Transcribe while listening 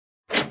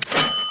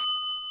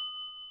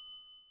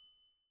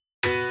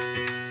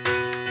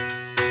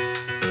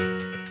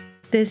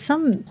There's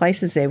some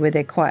places there where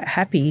they're quite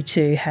happy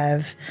to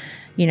have,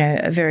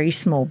 a very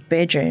small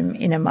bedroom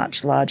in a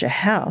much larger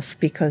house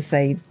because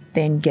they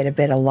then get a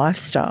better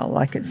lifestyle,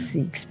 like it's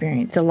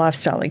the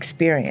lifestyle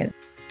experience.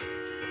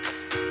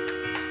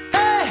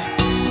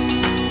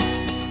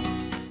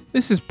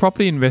 This is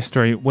Property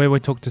Investory, where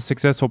we talk to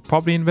successful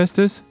property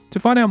investors to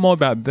find out more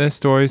about their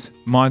stories,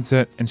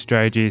 mindset and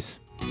strategies.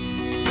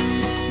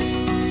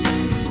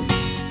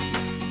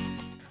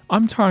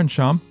 I'm Tyron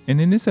Shum,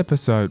 and in this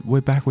episode, we're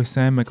back with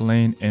Sam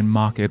McLean and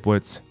Mark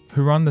Edwards,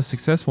 who run the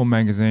successful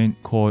magazine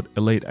called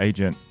Elite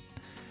Agent.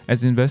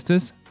 As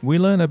investors, we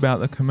learn about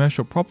the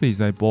commercial properties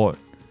they bought,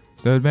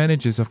 the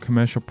advantages of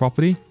commercial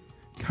property,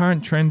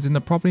 current trends in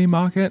the property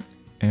market,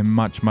 and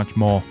much, much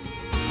more.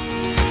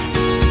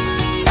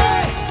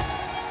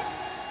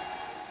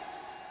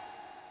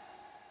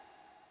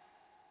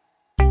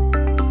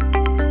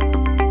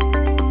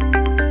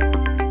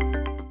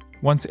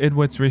 Once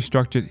Edwards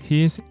restructured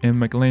his and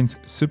McLean's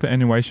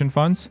superannuation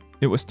funds,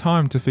 it was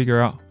time to figure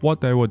out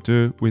what they would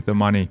do with the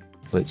money.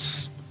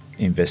 Let's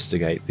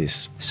investigate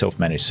this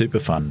self-managed super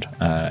fund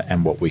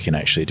and what we can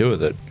actually do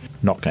with it.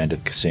 Not going to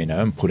the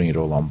casino and putting it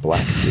all on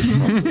black is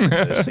probably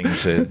the first thing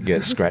to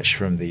get scratched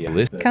from the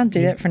list. Can't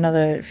do that for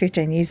another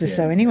 15 years or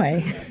so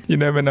anyway. You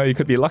never know, you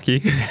could be lucky.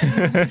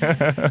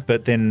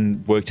 But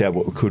then worked out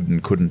what we could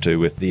and couldn't do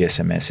with the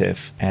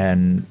SMSF,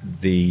 and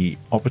the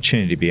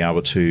opportunity to be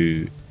able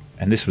to,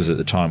 and this was at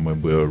the time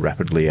when we were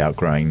rapidly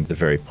outgrowing the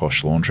very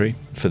posh laundry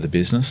for the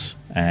business,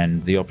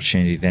 and the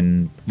opportunity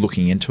then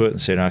looking into it and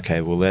said,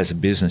 okay, well, as a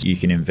business, you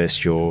can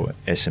invest your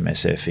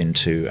SMSF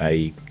into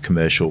a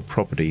commercial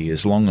property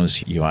as long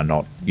as you are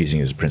not using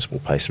it as a principal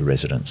place of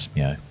residence.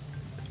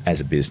 As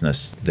a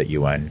business that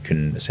you own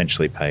can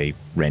essentially pay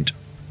rent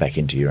back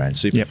into your own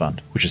super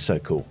fund, which is so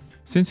cool.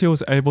 Since he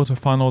was able to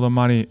funnel the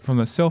money from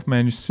the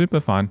self-managed super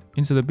fund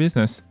into the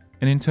business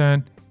and in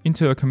turn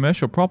into a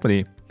commercial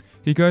property,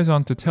 he goes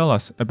on to tell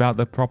us about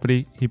the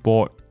property he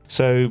bought.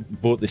 So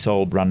bought this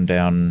old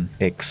rundown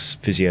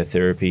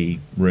ex-physiotherapy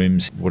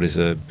rooms, what is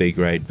a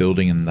B-grade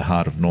building in the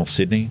heart of North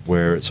Sydney,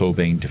 where it's all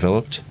being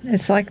developed.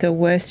 It's like the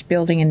worst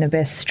building in the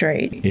best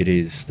street. It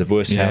is the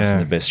worst house in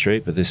the best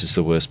street, but this is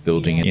the worst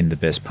building in the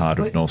best part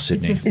of North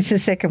Sydney. It's the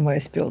second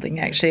worst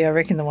building, actually. I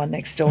reckon the one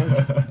next door is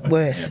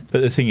worse.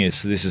 But the thing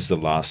is, this is the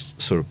last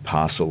sort of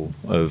parcel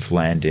of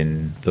land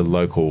in the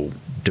local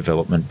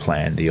development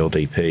plan, the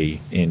LDP,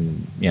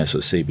 in sort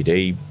of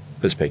CBD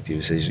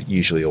perspectives. There's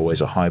usually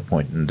always a high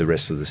point and the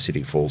rest of the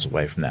city falls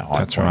away from that high point.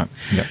 That's right.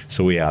 Yep.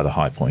 So we are the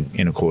high point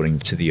in according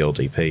to the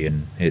LDP,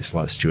 and it's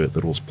like Stuart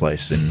Little's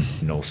place in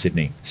North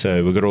Sydney.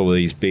 So we've got all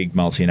these big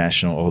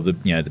multinational, or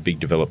the big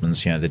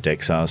developments, the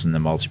Dexars and the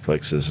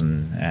multiplexes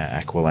and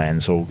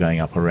Aqualands all going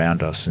up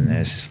around us, and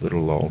there's this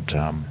little old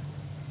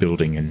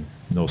building in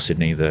North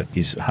Sydney that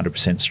is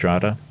 100%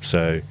 strata.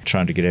 So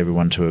trying to get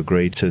everyone to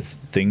agree to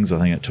things, I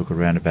think it took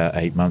around about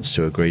 8 months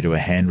to agree to a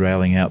hand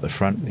railing out the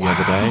front the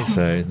other day.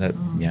 So that,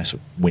 sort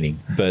of winning.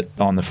 But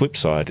on the flip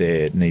side,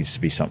 there needs to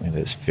be something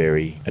that's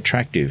very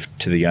attractive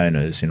to the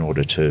owners in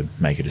order to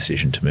make a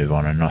decision to move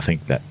on. And I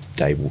think that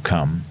day will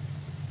come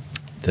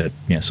that,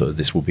 sort of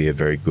this will be a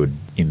very good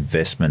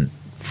investment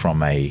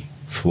from a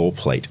floor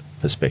plate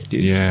perspective.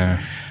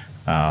 Yeah.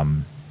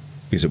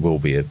 Because it will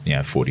be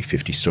a 40,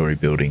 50 story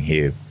building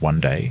here one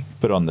day.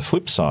 But on the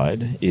flip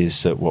side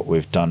is that what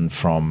we've done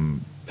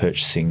from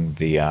purchasing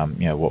the,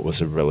 what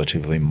was a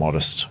relatively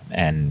modest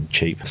and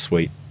cheap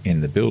suite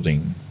in the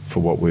building, for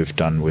what we've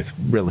done with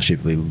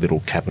relatively little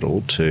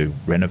capital to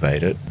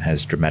renovate it,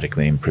 has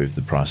dramatically improved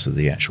the price of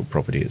the actual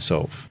property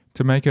itself.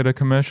 To make it a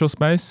commercial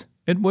space,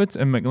 Edwards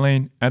and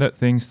McLean added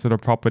things to the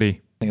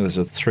property. I think it was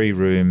a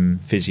 3-room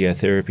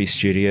physiotherapy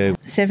studio.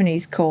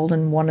 70s called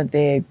and wanted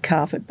their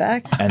carpet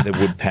back. And the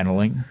wood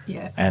panelling.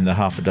 And the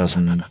half a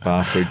dozen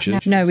bar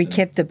fridges. No, we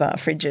kept the bar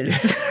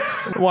fridges.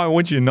 Why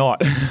would you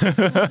not?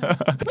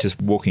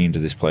 Just walking into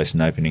this place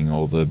and opening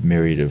all the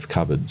myriad of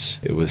cupboards,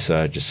 it was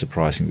just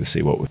surprising to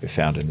see what we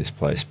found in this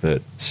place.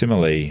 But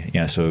similarly,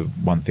 so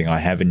one thing I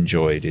have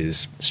enjoyed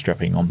is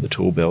strapping on the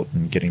tool belt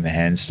and getting the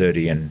hands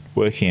dirty and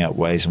working out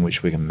ways in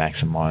which we can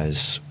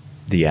maximise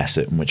the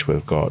asset in which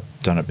we've got.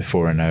 Done it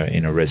before in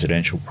a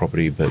residential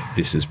property, but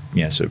this is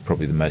so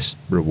probably the most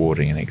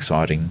rewarding and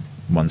exciting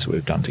ones that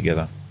we've done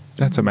together.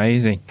 That's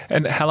amazing.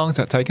 And how long has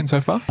that taken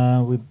so far?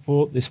 We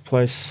bought this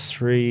place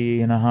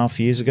 3.5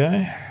 years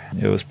ago.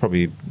 It was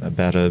probably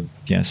about a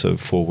sort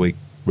of 4-week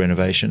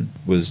renovation.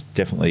 It was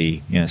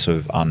definitely sort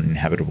of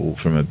uninhabitable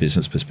from a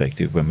business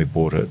perspective when we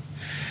bought it,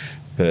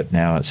 but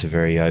now it's a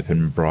very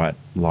open, bright,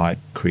 light,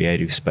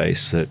 creative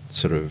space that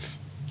sort of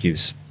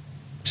gives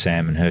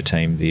Sam and her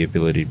team the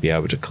ability to be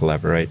able to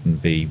collaborate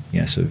and be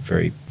sort of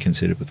very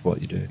considered with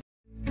what you do.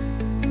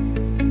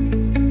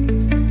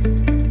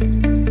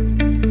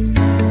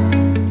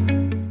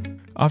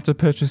 After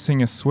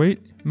purchasing a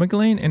suite,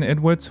 McLean and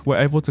Edwards were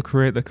able to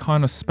create the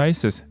kind of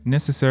spaces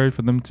necessary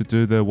for them to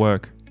do their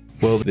work.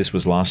 Well, this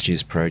was last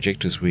year's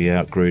project as we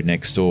outgrew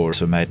next door.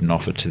 So I made an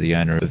offer to the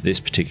owner of this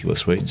particular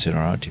suite and said,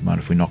 all right, do you mind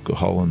if we knock a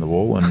hole in the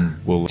wall?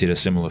 And we'll did a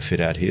similar fit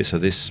out here. So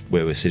this,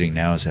 where we're sitting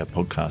now, is our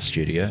podcast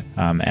studio.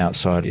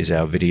 Outside is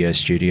our video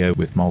studio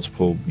with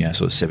multiple,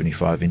 sort of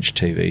 75-inch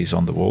TVs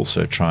on the wall.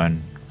 So try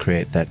and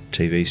create that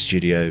TV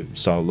studio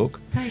style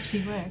look. They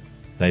actually work.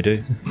 They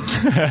do.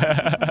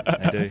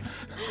 They do.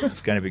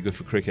 It's going to be good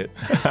for cricket.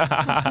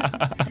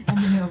 And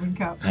the Melbourne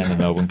Cup. And the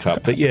Melbourne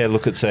Cup. But yeah,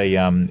 look, it's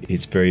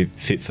very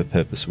fit for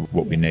purpose of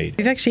what we need.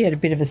 We've actually had a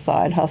bit of a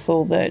side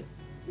hustle that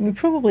we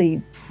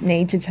probably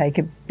need to take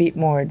a bit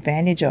more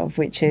advantage of,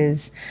 which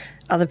is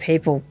other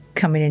people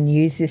come in and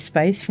use this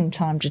space from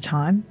time to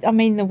time. I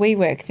mean, the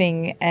WeWork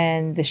thing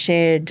and the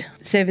shared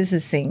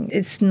services thing,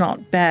 it's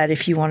not bad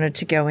if you wanted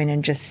to go in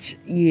and just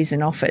use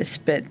an office,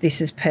 but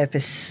this is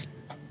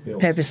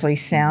purposely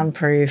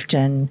soundproofed,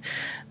 and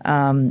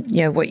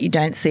what you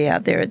don't see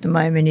out there at the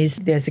moment is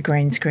there's a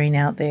green screen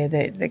out there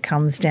that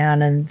comes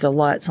down and the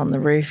lights on the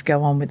roof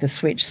go on with the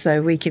switch,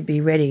 so we could be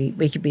ready,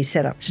 we could be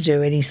set up to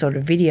do any sort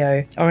of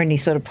video or any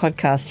sort of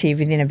podcast here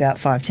within about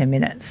 5-10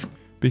 minutes.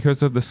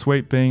 Because of the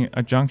suite being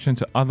a junction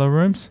to other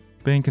rooms,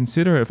 being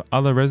considerate of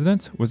other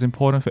residents was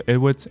important for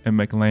Edwards and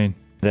McLean.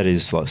 That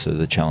is like sort of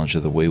the challenge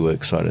of the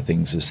WeWork side of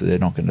things, is that they're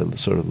not going to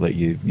sort of let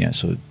you,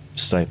 sort of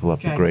staple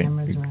up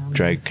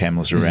drag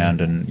cameras around,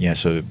 and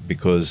so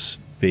because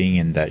being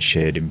in that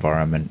shared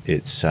environment,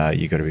 it's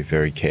you've got to be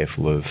very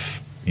careful of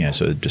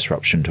sort of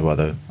disruption to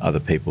other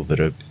people that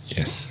are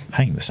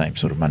paying the same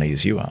sort of money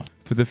as you are.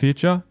 For the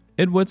future,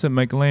 Edwards and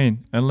McLean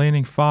are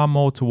leaning far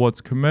more towards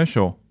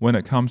commercial when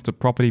it comes to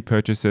property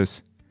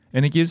purchases,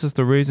 and it gives us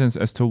the reasons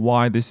as to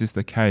why this is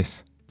the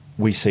case.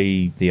 We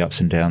see the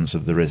ups and downs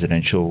of the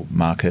residential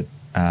market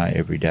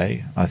every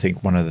day. I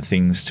think one of the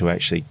things to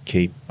actually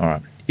keep, all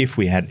right, if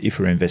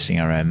we're investing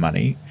our own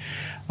money,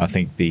 I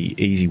think the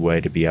easy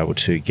way to be able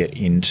to get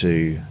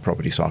into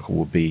property cycle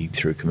would be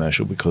through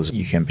commercial, because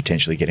you can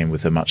potentially get in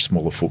with a much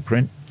smaller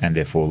footprint and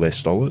therefore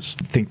less dollars.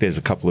 I think there's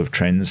a couple of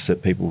trends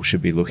that people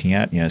should be looking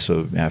at.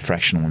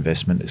 Fractional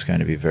investment is going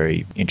to be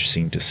very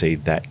interesting to see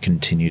that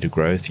continue to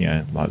growth,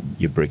 like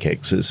your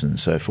BrickXs and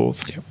so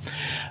forth. Yep.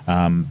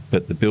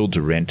 But the build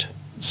to rent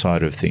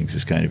side of things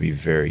is going to be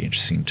very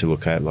interesting to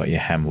look at, like your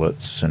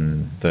Hamlets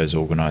and those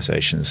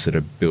organisations that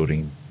are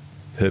building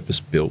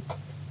purpose-built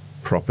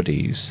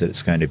properties, that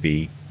it's going to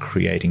be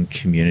creating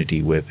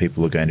community where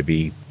people are going to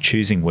be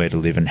choosing where to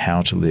live and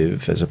how to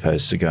live, as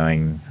opposed to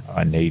going,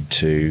 I need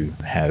to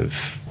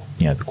have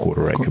the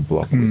quarter-acre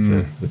block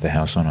with the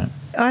house on it.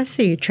 I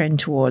see a trend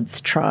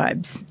towards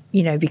tribes,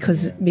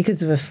 because of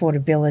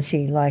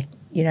affordability.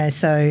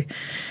 So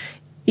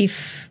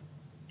if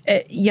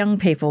young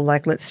people,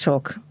 let's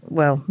talk,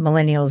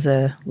 millennials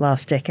are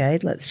last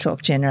decade, let's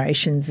talk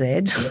Generation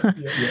Z,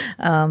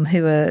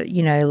 who are,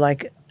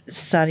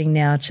 starting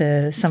now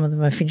to, some of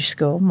them have finished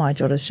school. My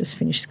daughter's just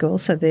finished school,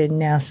 so they're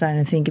now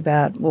starting to think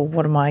about, well,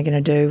 what am I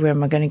going to do? Where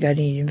am I going to go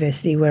to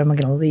university? Where am I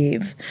going to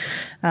live?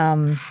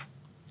 I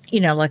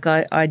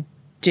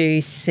do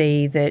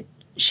see that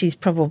she's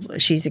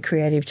a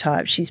creative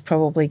type. She's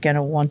probably going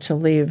to want to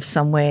live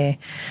somewhere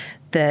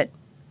that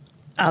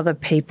other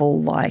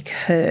people like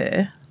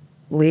her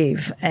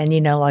live. And,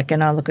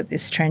 and I look at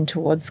this trend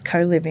towards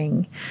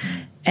co-living,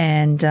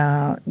 and,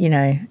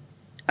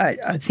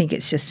 I think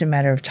it's just a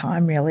matter of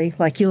time, really.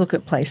 You look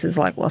at places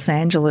like Los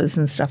Angeles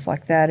and stuff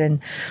like that, and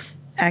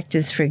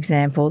actors, for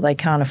example, they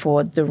can't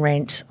afford the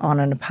rent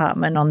on an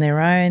apartment on their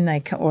own,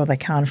 or they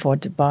can't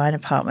afford to buy an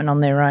apartment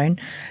on their own.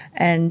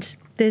 And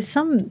there's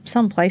some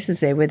places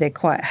there where they're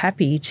quite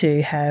happy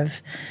to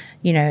have,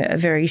 a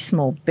very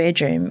small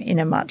bedroom in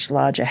a much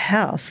larger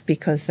house,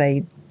 because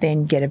they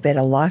then get a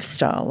better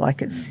lifestyle.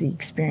 It's the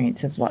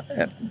experience of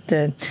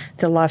the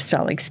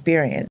lifestyle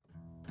experience.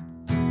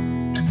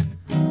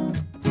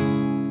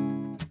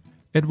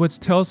 Edwards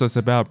tells us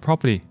about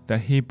property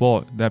that he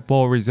bought that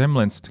bore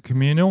resemblance to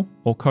communal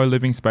or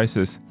co-living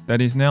spaces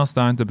that is now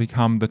starting to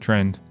become the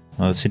trend.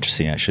 Well, it's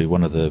interesting, actually.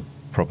 One of the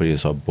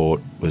properties I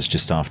bought was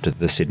just after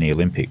the Sydney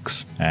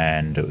Olympics,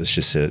 and it was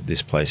just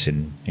this place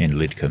in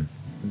Lidcombe.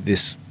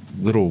 This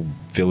little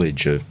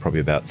village of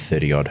probably about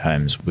 30-odd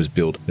homes was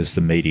built as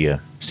the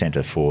media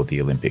centre for the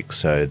Olympics.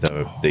 So there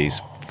were these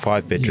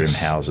 5-bedroom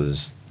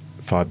houses,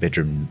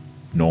 5-bedroom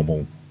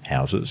normal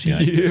houses, your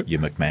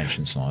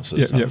McMansion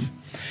sizes. Stuff.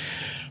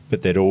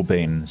 But they'd all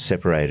been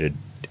separated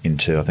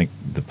into, I think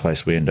the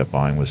place we ended up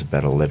buying was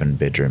about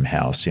 11-bedroom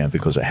house,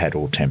 because it had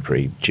all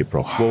temporary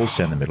gyprock walls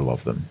down the middle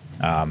of them.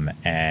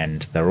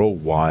 And they're all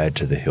wired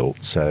to the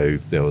hilt. So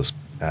there was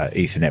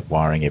Ethernet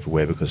wiring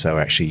everywhere, because they were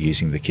actually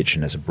using the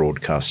kitchen as a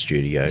broadcast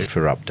studio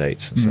for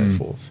updates and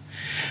so forth.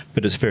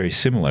 But it's very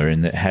similar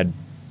in that it had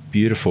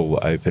beautiful,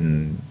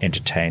 open,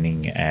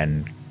 entertaining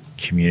and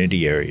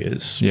community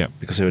areas,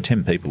 because there were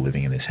 10 people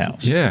living in this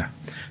house.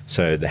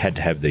 So they had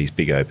to have these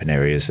big open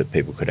areas that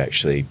people could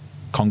actually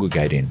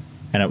congregate in.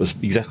 And it was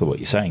exactly what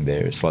you're saying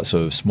there. It's like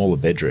sort of smaller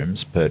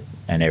bedrooms, but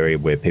an area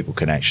where people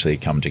can actually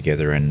come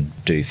together and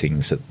do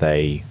things that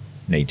they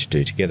need to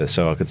do together.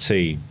 So I could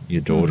see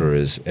your daughter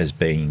as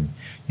being,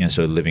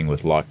 sort of living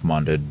with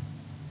like-minded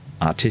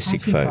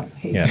artistic folk.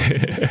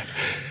 Yeah.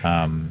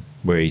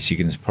 Whereas you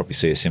can probably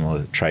see a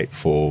similar trait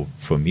for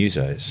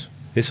musos.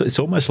 It's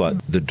almost like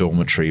the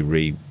dormitory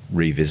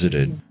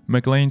revisited.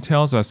 McLean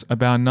tells us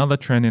about another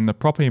trend in the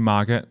property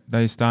market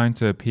that is starting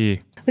to appear.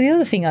 Well, the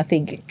other thing I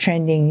think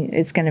trending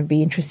is going to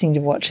be interesting to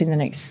watch in the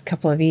next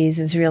couple of years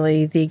is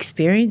really the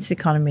experience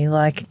economy.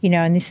 Like,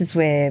 and this is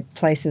where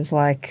places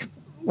like,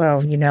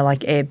 like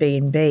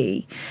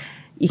Airbnb,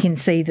 you can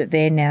see that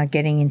they're now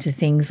getting into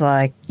things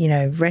like,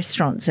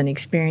 restaurants and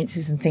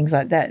experiences and things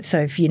like that. So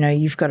if,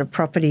 you've got a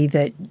property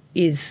that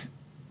is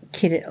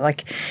kitted,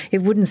 like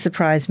it wouldn't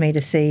surprise me to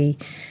see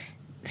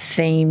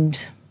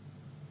themed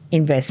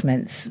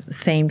investments,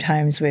 themed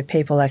homes where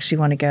people actually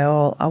want to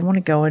go, I want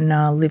to go and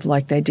live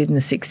like they did in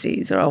the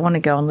 60s, or I want to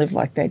go and live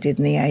like they did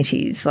in the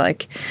 80s.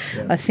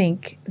 I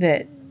think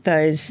that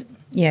those,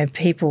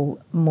 people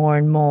more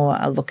and more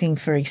are looking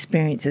for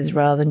experiences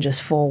rather than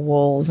just four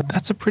walls.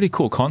 That's a pretty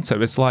cool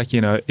concept. It's like,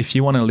 if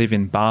you want to live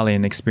in Bali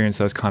and experience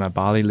those kind of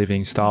Bali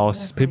living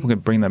styles, people can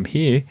bring them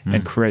here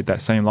and create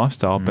that same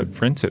lifestyle, but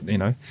rent it,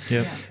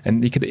 Yep.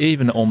 And you could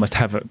even almost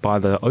have it by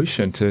the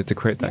ocean to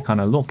create that kind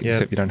of look,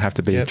 except you don't have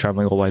to be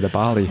traveling all the way to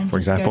Bali, for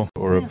example.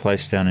 Or a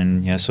place down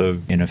in, sort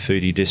of in a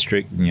foodie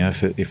district,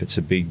 if it's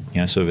a big,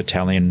 sort of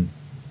Italian,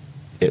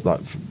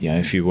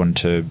 if you want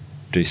to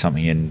do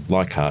something in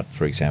Leichhardt,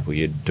 for example,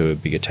 you'd do a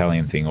big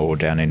Italian thing, or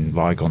down in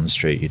Lygon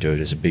Street, you do it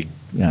as a big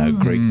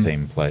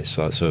Greek-themed place.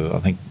 So I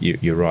think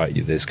you're right.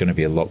 There's going to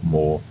be a lot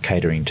more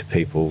catering to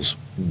people's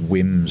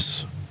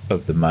whims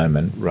of the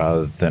moment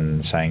rather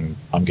than saying,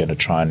 I'm going to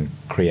try and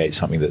create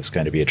something that's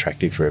going to be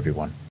attractive for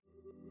everyone.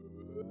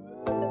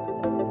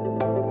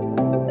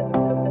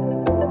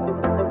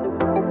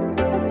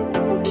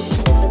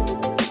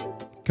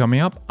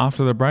 Coming up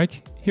after the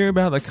break, hear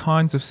about the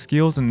kinds of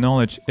skills and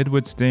knowledge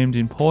Edwards deemed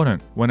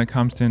important when it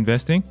comes to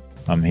investing.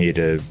 I'm here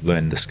to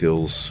learn the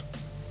skills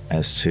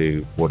as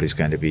to what is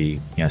going to be,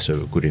 sort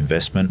of a good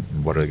investment,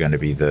 and what are going to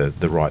be the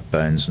right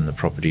bones in the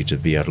property to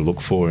be able to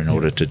look for in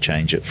order to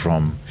change it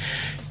from,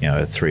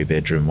 a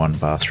 3-bedroom,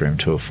 1-bathroom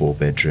to a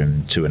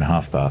 4-bedroom,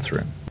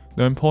 2.5-bathroom.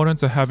 The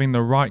importance of having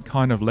the right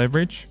kind of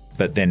leverage.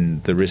 But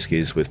then the risk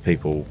is with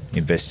people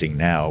investing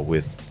now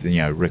with,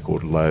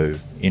 record low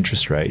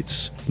interest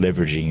rates,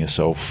 leveraging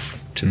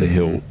yourself to the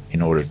hill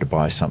in order to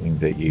buy something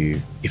that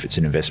you, if it's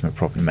an investment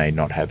property, may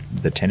not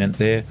have the tenant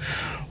there,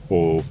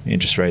 or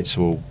interest rates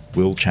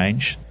will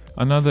change.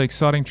 Another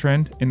exciting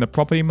trend in the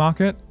property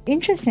market.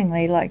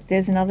 Interestingly,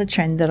 there's another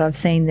trend that I've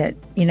seen that,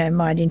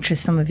 might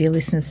interest some of your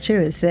listeners too,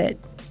 is that,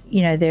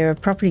 there are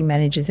property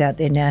managers out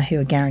there now who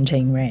are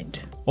guaranteeing rent.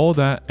 All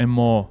that and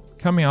more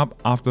coming up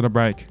after the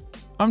break.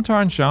 I'm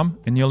Tyron Shum,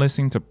 and you're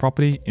listening to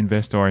Property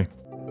Investory.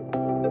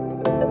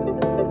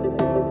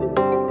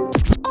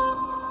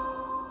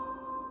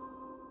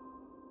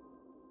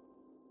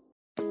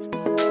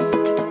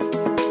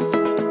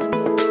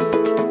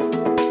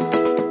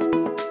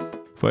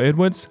 For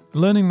Edwards,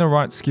 learning the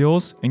right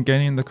skills and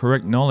gaining the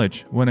correct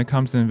knowledge when it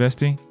comes to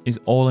investing is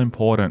all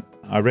important.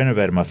 I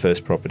renovated my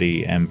first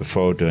property, and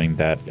before doing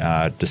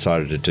that,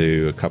 decided to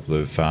do a couple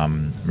of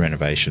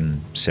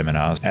renovation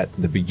seminars. At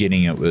the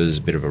beginning, it was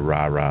a bit of a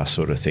rah-rah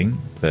sort of thing,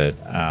 but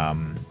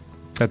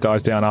that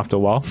dies down after a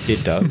while.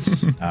 It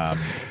does.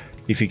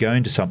 If you go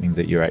into something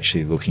that you're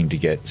actually looking to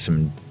get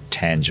some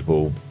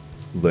tangible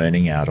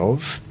learning out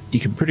of, you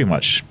can pretty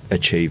much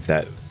achieve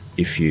that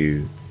if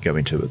you go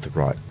into it with the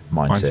right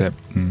mindset.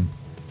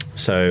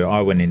 So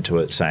I went into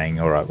it saying,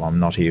 all right, well, I'm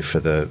not here for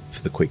the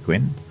quick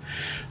win.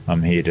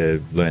 I'm here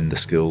to learn the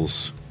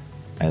skills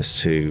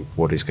as to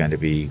what is going to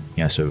be,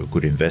 sort of a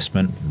good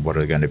investment, and what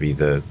are going to be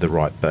the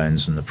right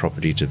bones in the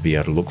property to be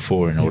able to look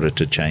for in order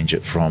to change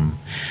it from,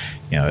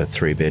 a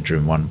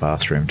 3-bedroom,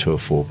 1-bathroom to a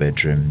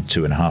 4-bedroom,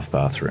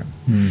 2.5-bathroom.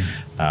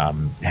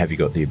 Have you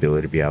got the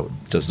ability to be able?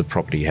 Does the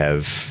property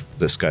have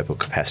the scope or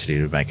capacity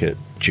to make it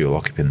dual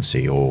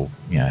occupancy, or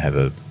have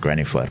a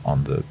granny flat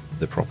on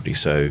the property?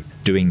 So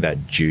doing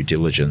that due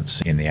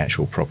diligence in the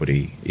actual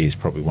property is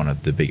probably one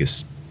of the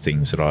biggest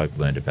things that I've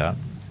learned about.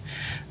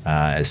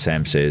 As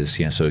Sam says,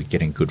 so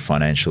getting good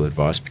financial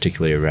advice,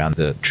 particularly around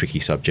the tricky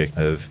subject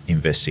of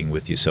investing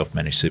with your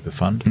self-managed super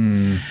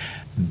fund.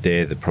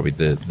 They're probably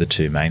the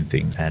two main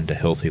things, and a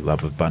healthy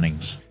love of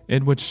Bunnings.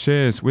 Edward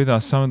shares with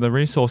us some of the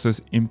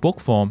resources in book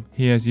form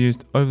he has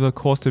used over the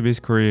course of his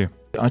career.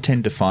 I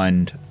tend to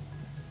find,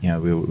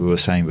 we were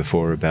saying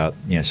before about,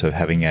 so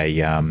having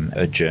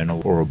a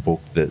journal or a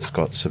book that's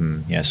got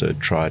some, sort of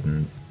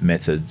trident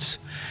methods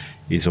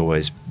is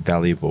always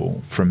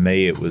valuable. For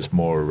me, it was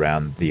more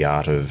around the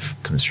art of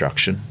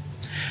construction,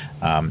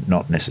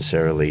 not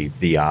necessarily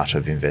the art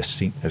of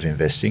investing.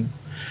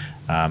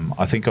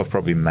 I think I've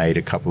probably made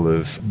a couple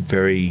of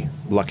very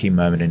lucky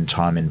moment in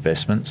time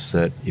investments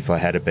that if I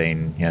had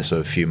been,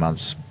 sort of a few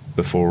months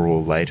before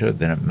or later,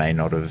 then it may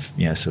not have,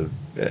 sort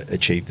of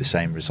achieved the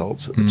same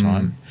results at the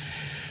time.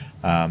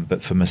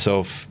 But for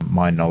myself,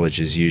 my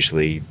knowledge is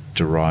usually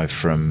derived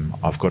from,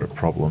 I've got a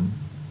problem.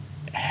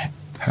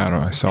 How do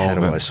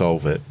I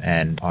solve it?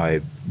 And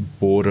I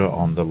border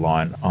on the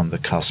line, on the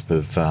cusp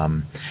of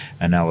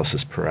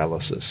analysis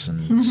paralysis.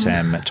 And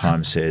Sam at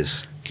times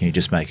says, can you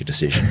just make a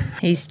decision?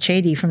 He's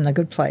Cheaty from The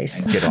Good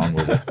Place. And get on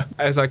with it.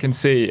 As I can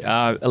see,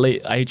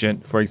 elite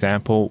agent, for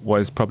example,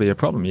 was probably a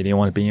problem. You didn't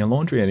want to be in your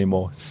laundry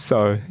anymore.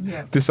 So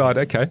decide,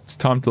 okay, it's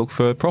time to look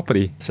for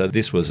property. So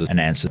this was an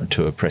answer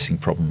to a pressing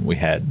problem we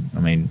had. I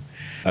mean,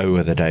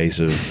 over the days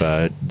of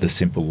the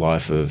simple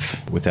life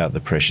of without the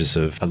pressures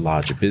of a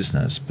larger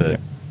business, but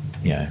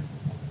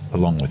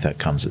along with that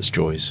comes its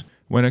joys.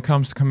 When it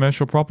comes to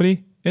commercial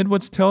property,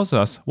 Edwards tells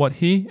us what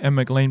he and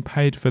McLean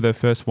paid for their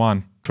first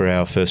one. For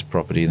our first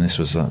property, and this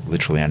was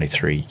literally only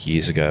 3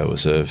 years ago, it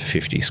was a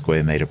 50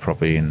 square metre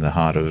property in the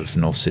heart of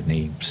North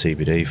Sydney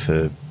CBD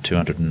for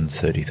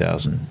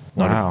 $230,000.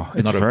 Wow,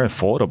 it's very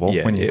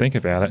affordable when you think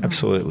about it.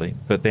 Absolutely.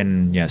 But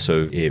then,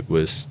 so it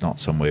was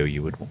not somewhere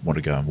you would want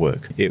to go and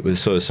work. It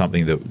was sort of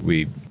something that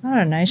we... I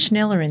don't know,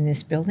 Chanel are in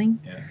this building.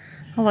 Yeah.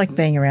 I like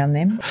being around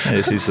them.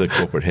 This is the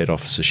corporate head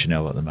office of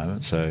Chanel at the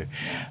moment, so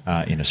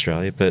in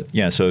Australia. But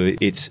so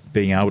it's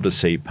being able to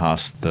see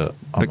past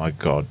my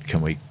God,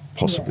 can we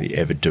possibly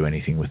ever do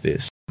anything with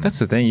this? That's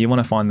the thing. You want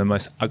to find the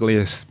most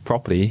ugliest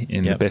property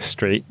in the best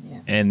street. Yeah.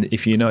 And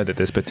if you know that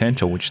there's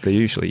potential, which there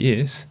usually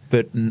is.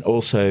 But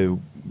also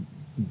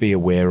be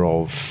aware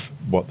of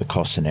what the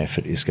cost and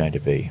effort is going to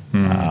be.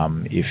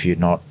 If you're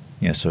not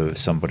so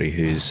somebody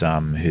who's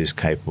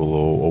capable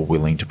or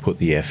willing to put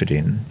the effort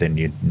in, then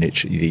you're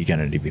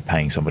going to be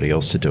paying somebody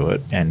else to do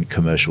it. And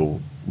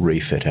commercial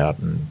refit out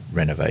and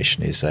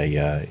renovation is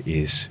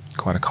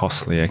quite a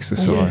costly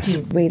exercise.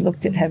 Yeah. We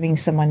looked at having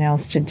someone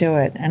else to do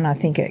it, and I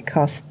think it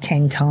cost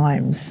 10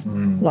 times.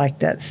 Like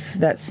that's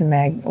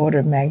the order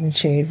of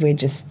magnitude. We're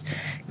just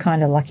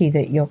kind of lucky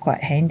that you're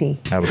quite handy.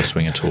 Able to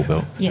swing a tool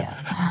belt. Yeah,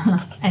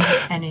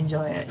 and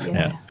enjoy it.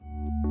 Yeah.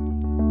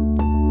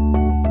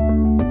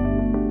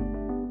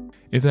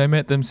 If they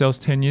met themselves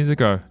 10 years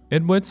ago,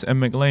 Edwards and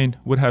McLean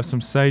would have some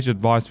sage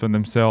advice for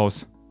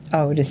themselves.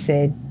 I would have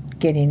said,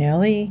 get in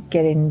early,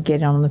 get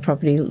on the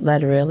property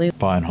ladder early.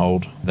 Buy and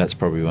hold. That's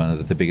probably one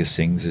of the biggest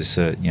things is,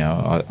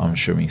 I'm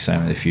assuming,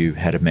 Sam, if you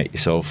had met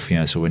yourself,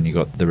 so when you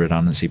got the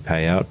redundancy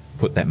payout,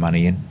 put that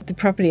money in. The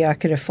property I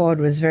could afford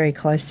was very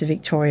close to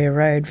Victoria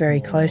Road,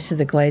 very close to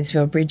the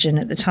Gladesville Bridge. And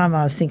at the time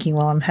I was thinking,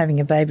 well, I'm having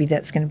a baby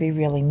that's going to be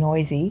really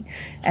noisy.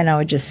 And I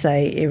would just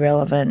say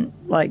irrelevant,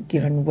 like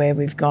given where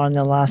we've gone in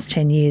the last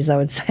 10 years, I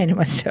would say to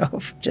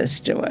myself,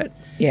 just do it.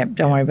 Yeah,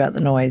 don't worry about the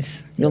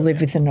noise. You'll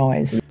live with the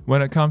noise.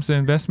 When it comes to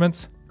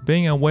investments,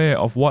 being aware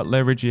of what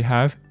leverage you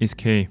have is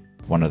key.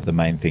 One of the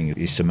main things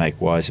is to make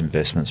wise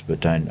investments, but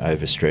don't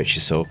overstretch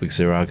yourself, because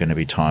there are going to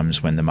be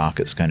times when the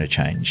market's going to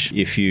change.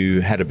 If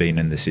you had been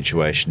in the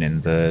situation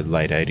in the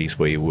late 80s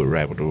where you were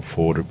able to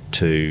afford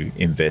to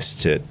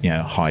invest at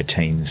high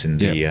teens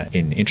in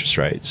in interest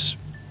rates,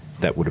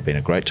 that would have been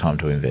a great time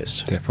to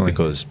invest. Definitely.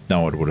 Because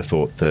no one would have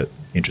thought that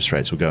interest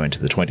rates will go into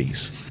the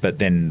 20s. But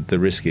then the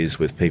risk is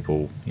with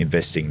people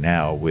investing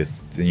now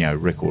with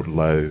record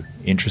low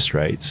interest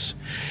rates,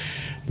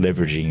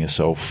 leveraging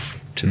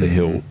yourself to the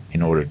hill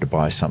in order to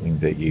buy something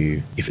that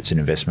if it's an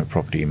investment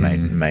property, you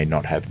may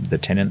not have the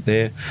tenant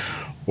there,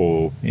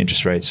 or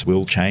interest rates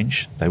will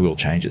change. They will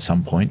change at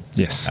some point.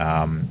 Yes.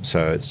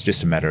 So it's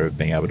just a matter of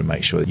being able to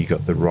make sure that you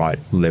got the right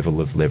level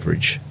of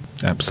leverage.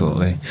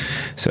 Absolutely.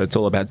 So it's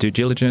all about due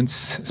diligence,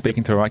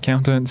 speaking to the right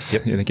accountants,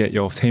 get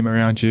your team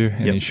around you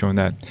and ensuring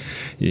that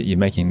you're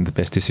making the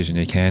best decision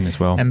you can as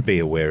well. And be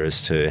aware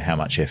as to how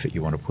much effort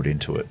you want to put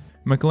into it.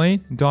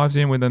 McLean dives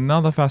in with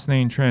another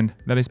fascinating trend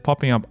that is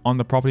popping up on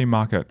the property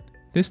market,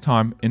 this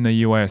time in the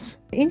US.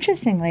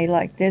 Interestingly,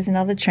 there's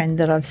another trend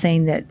that I've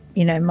seen that,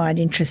 might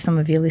interest some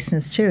of your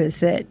listeners too, is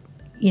that,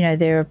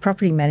 there are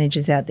property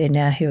managers out there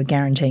now who are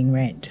guaranteeing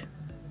rent.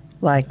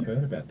 I've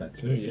heard about that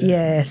too.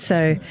 Yeah,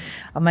 so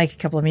I'll make a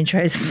couple of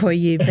intros for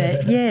you.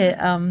 But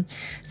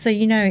so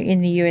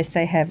in the US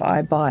they have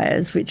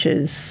iBuyers, which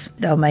is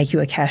they'll make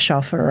you a cash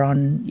offer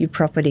on your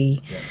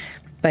property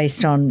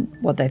based on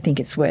what they think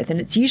it's worth.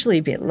 And it's usually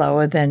a bit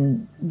lower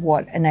than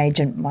what an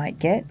agent might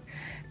get.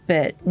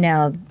 But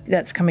now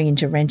that's coming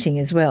into renting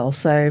as well.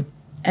 So,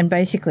 and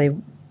basically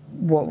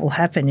what will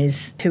happen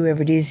is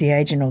whoever it is, the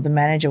agent or the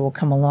manager, will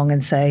come along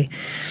and say,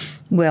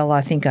 well,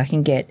 I think I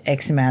can get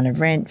X amount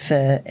of rent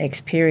for X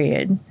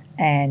period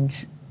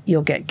and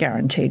you'll get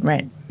guaranteed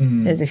rent.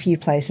 There's a few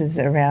places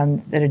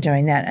around that are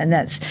doing that. And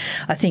that's,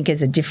 I think,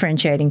 as a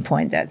differentiating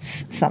point,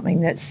 that's something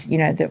that's,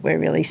 that we're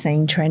really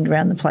seeing trend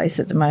around the place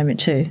at the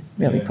moment too,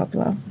 really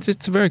popular.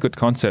 It's a very good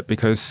concept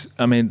because,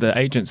 the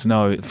agents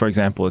know, for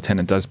example, a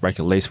tenant does break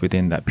a lease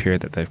within that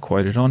period that they've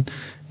quoted on.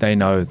 They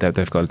know that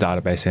they've got a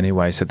database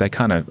anyway, so they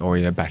kind of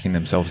already are backing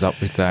themselves up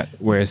with that.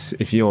 Whereas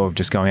if you're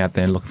just going out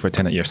there and looking for a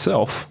tenant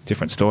yourself,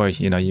 different story.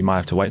 You might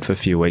have to wait for a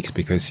few weeks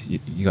because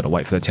you got to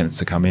wait for the tenants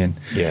to come in.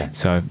 Yeah.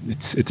 So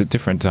it's a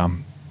different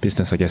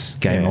business, I guess,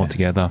 game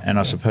altogether. And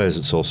I suppose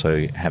it's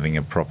also having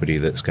a property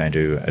that's going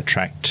to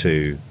attract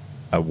to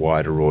a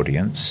wider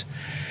audience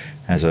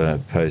as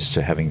opposed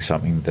to having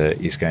something that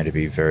is going to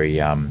be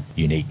very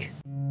unique.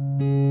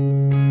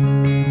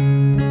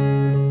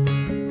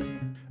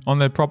 On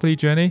their property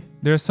journey,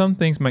 there are some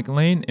things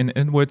McLean and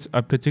Edwards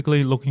are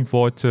particularly looking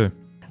forward to.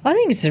 I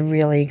think it's a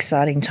really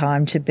exciting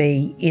time to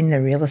be in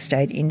the real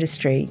estate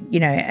industry,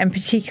 and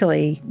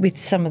particularly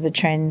with some of the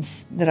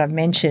trends that I've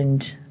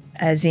mentioned,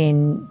 as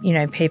in,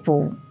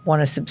 people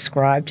want to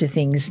subscribe to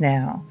things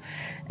now.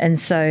 And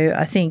so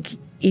I think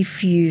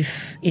if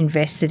you've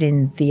invested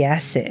in the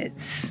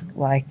assets,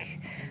 like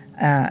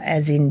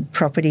as in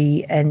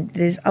property, and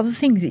there's other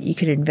things that you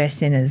could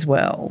invest in as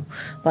well,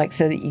 like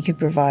so that you could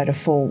provide a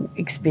full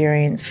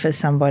experience for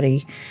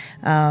somebody.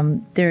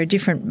 There are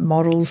different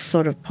models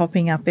sort of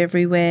popping up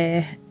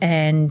everywhere,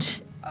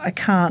 and I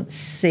can't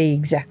see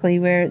exactly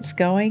where it's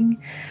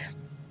going,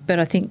 but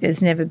I think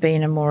there's never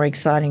been a more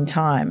exciting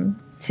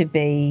time to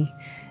be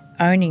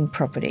owning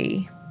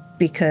property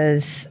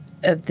because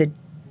of the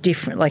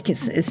different, like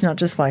it's not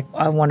just like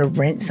I want to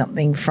rent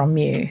something from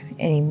you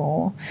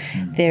anymore.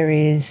 There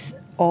is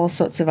all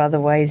sorts of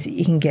other ways that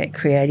you can get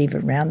creative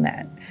around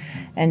that.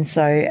 And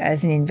so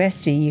as an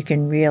investor, you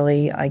can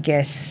really, I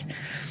guess,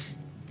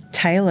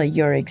 tailor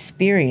your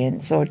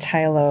experience or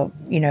tailor,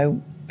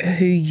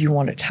 who you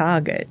want to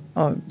target,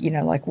 or,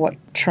 like what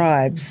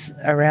tribes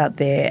are out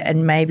there,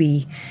 and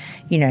maybe,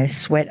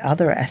 sweat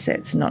other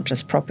assets, not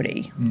just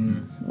property.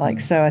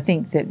 So I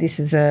think that this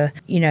is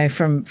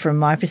from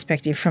my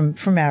perspective,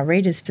 from our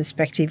readers'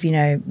 perspective,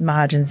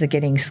 margins are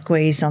getting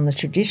squeezed on the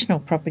traditional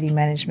property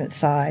management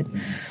side.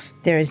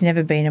 There has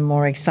never been a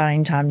more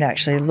exciting time to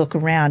actually look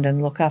around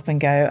and look up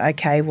and go,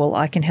 okay, well,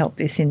 I can help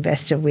this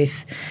investor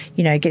with,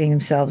 getting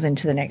themselves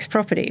into the next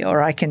property,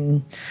 or I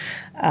can,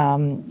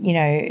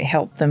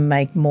 help them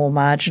make more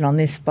margin on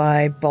this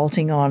by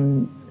bolting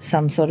on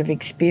some sort of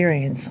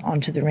experience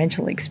onto the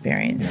rental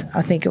experience.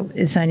 I think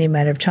it's only a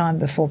matter of time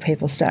before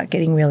people start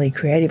getting really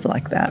creative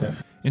like that. Yeah.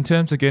 In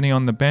terms of getting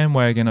on the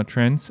bandwagon of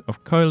trends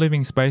of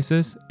co-living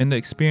spaces and the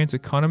experience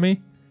economy,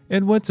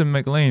 Edwards and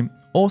McLean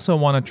also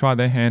want to try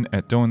their hand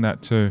at doing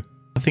that too.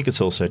 I think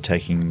it's also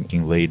taking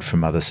lead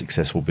from other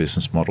successful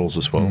business models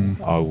as well.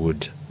 I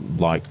would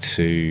like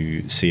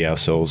to see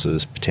ourselves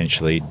as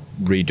potentially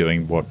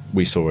redoing what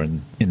we saw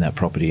in that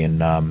property and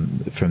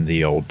from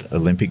the old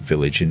Olympic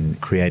Village, and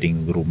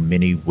creating little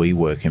mini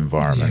WeWork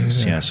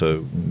environments.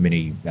 So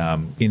mini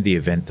in the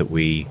event that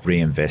we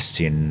reinvest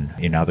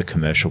in other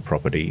commercial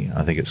property,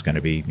 I think it's going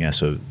to be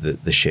so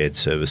the shared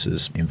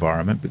services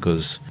environment,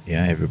 because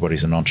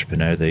everybody's an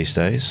entrepreneur these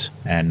days,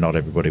 and not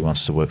everybody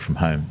wants to work from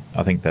home.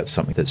 I think that's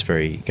something that's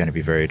going to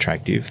be very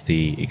attractive.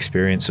 The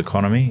experience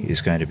economy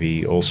is going to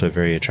be also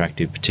very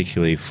attractive,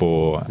 particularly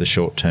for the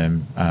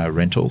short-term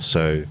rentals.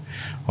 So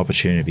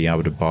opportunity to be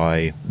able to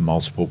buy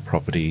multiple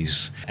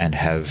properties and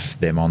have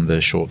them on the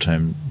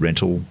short-term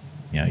rental,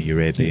 your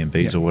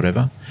Airbnbs or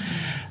whatever.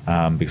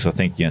 Because I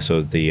think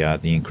the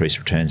increased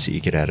returns that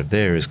you get out of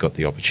there has got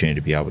the opportunity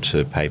to be able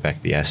to pay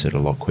back the asset a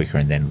lot quicker,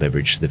 and then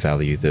leverage the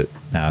value that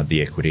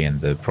the equity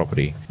and the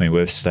property. I mean,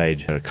 we've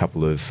stayed at a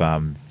couple of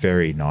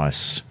very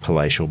nice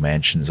palatial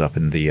mansions up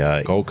in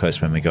the Gold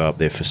Coast when we go up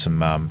there for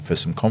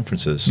some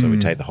conferences. So we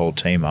take the whole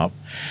team up.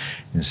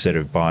 Instead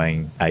of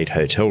buying 8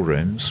 hotel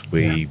rooms,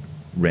 we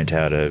rent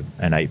out an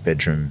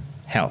 8-bedroom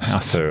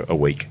house for a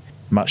week.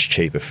 Much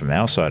cheaper from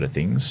our side of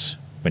things.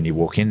 When you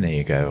walk in there,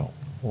 you go,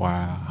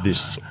 wow,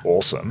 this is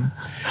awesome.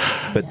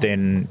 But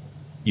then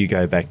you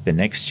go back the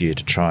next year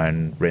to try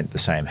and rent the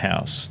same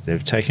house.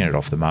 They've taken it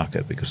off the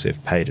market because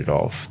they've paid it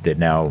off. They're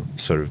now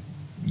sort of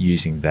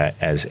using that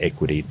as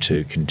equity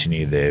to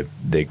continue their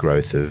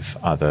growth of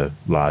other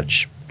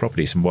large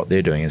properties. And what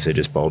they're doing is they're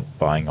just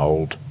buying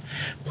old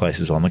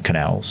places on the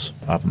canals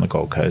up on the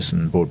Gold Coast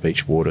and Broad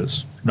Beach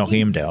waters, knocking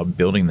them down,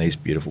 building these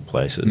beautiful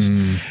places,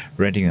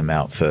 renting them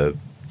out for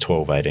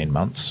 12, 18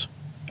 months,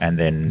 and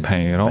then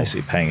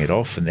basically paying it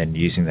off, and then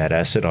using that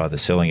asset, either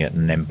selling it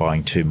and then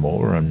buying 2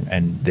 more.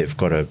 And they've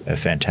got a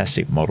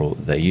fantastic model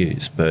that they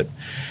use. But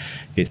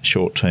it's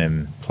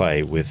short-term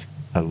play with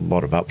a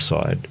lot of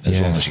upside as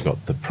long as you've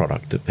got the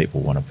product that people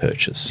want to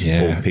purchase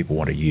or people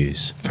want to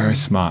use. Very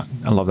smart.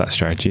 I love that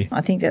strategy. I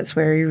think that's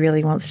where he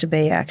really wants to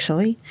be,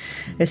 actually,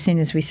 as soon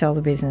as we sell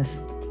the business.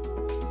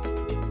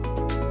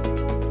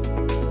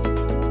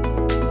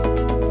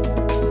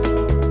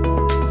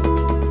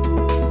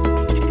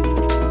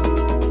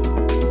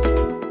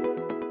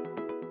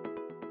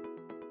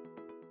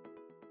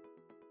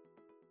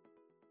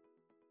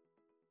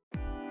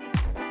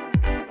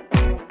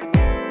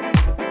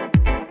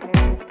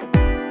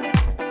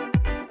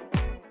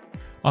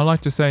 I'd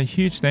like to say a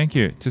huge thank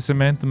you to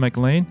Samantha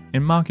McLean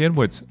and Mark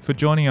Edwards for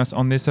joining us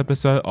on this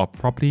episode of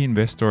Property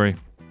Investory.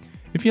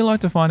 If you'd like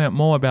to find out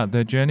more about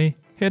their journey,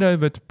 head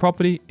over to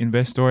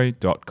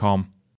propertyinvestory.com.